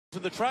To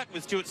the track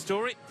with Stuart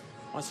Story,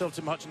 myself,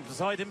 Tim Hutchins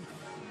beside him.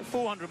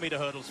 400-metre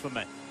hurdles for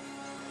men.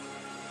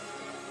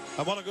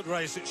 And what a good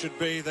race it should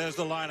be. There's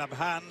the lineup: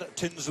 Hand,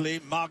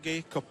 Tinsley,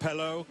 Margie,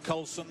 Coppello,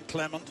 Coulson,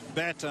 Clement,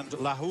 Bett and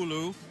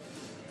Lahulu.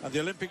 And the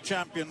Olympic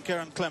champion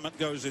Karen Clement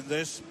goes in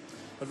this.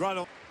 But right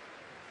on.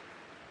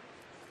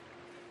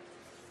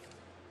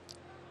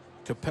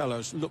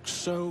 Coppello looks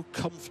so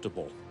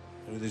comfortable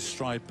with his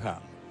stride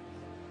pan.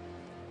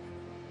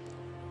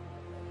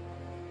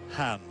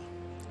 Han,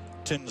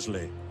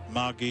 Tinsley,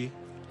 Margie,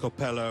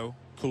 Coppello,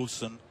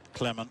 Coulson,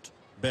 Clement,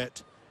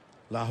 Bett,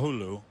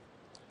 Lahulu,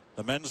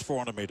 the men's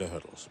 400-metre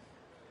hurdles.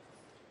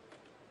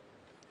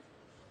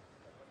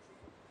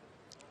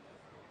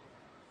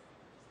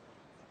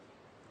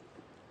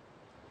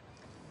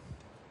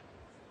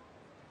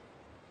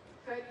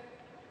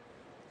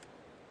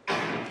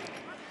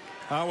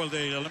 How will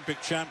the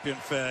Olympic champion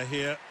fare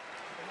here?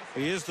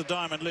 He is the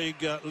Diamond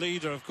League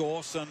leader, of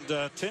course,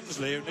 and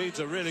Tinsley, who needs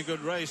a really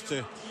good race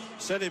to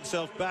set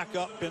himself back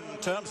up in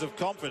terms of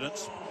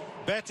confidence.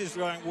 Bett is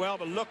going well,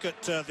 but look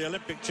at the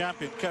Olympic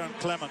champion, Karen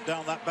Clement,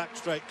 down that back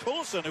straight.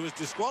 Coulson, who was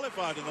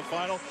disqualified in the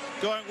final,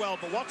 going well,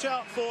 but watch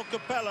out for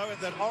Coppello in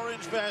that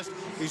orange vest.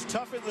 He's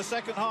tough in the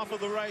second half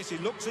of the race. He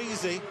looks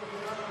easy,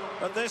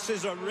 but this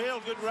is a real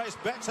good race.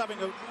 Bett's having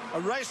a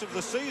race of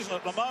the season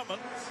at the moment,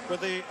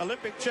 with the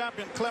Olympic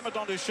champion Clement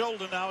on his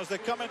shoulder now as they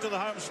come into the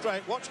home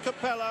straight. Watch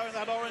Coppello in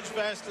that orange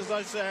vest, as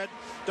I said.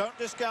 Don't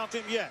discount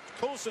him yet.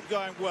 Coulson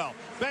going well.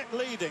 Bett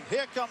leading.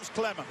 Here comes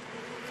Clement.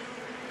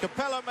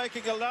 Coppello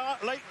making a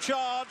late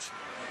charge,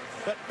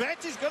 but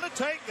Bett is going to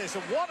take this.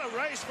 And what a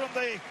race from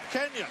the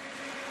Kenyan.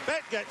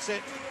 Bett gets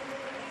it.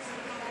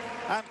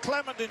 And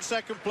Clement in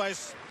second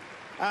place.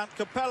 And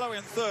Coppello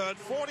in third,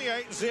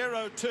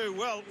 48.02.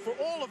 Well, for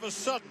all of a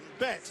sudden,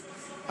 Bett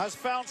has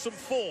found some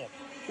form.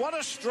 What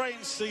a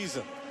strange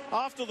season.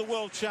 After the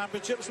World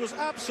Championships, was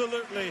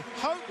absolutely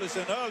hopeless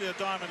in earlier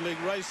Diamond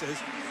League races.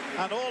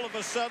 And all of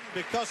a sudden,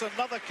 because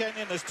another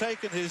Kenyan has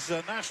taken his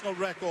national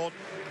record,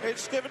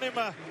 it's given him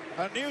a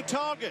new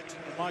target.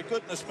 My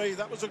goodness me,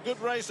 that was a good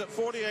race at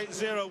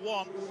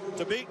 48.01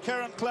 to beat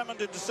Karen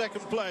Clement into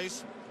second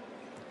place.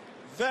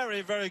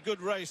 Very, very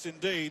good race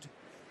indeed,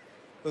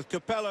 with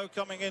Coppello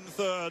coming in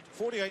third,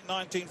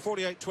 48.19,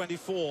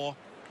 48.24.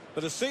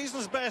 But a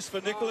season's best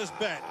for Nicholas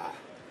Bett.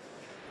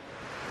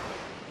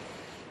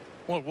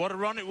 Well, what a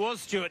run it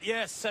was, Stuart.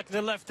 Yes, second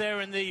to left there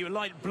in the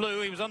light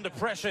blue. He was under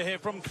pressure here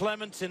from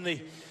Clement in the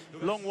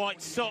long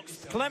white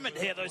socks. Clement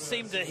here, though,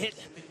 seemed to hit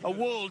a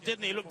wall,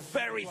 didn't he? He looked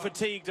very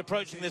fatigued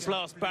approaching this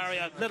last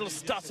barrier. Little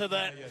stutter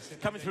there,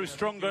 coming through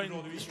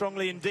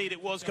strongly indeed.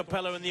 It was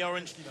Coppello in the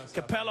orange.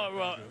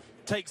 Coppello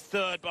takes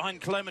third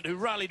behind Clement, who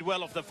rallied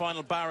well off the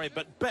final barrier.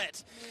 But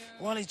Bett,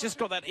 well, he's just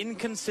got that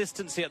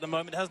inconsistency at the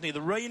moment, hasn't he?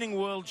 The reigning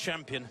world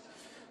champion,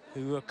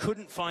 who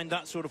couldn't find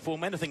that sort of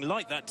form, anything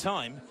like that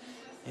time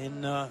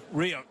in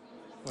Rio,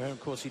 where of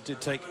course he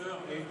did take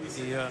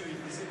the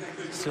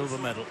silver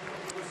medal.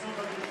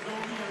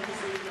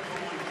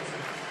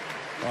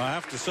 Well, I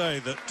have to say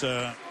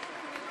that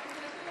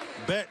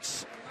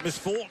Bett's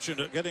misfortune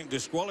at getting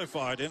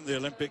disqualified in the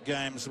Olympic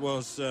Games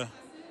was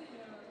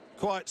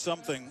quite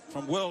something.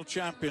 From world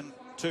champion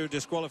to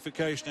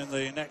disqualification in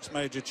the next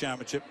major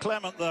championship.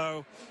 Clement,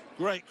 though,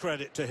 great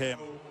credit to him.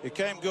 He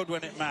came good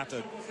when it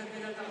mattered.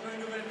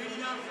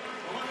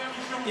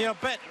 Yeah,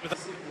 Bett with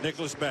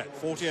Nicholas Bett,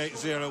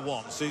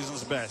 48.01,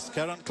 season's best.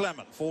 Karen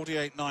Clement,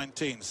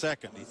 48.19,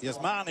 second.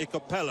 Yasmani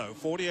Coppello,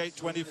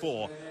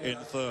 48.24 in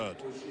third.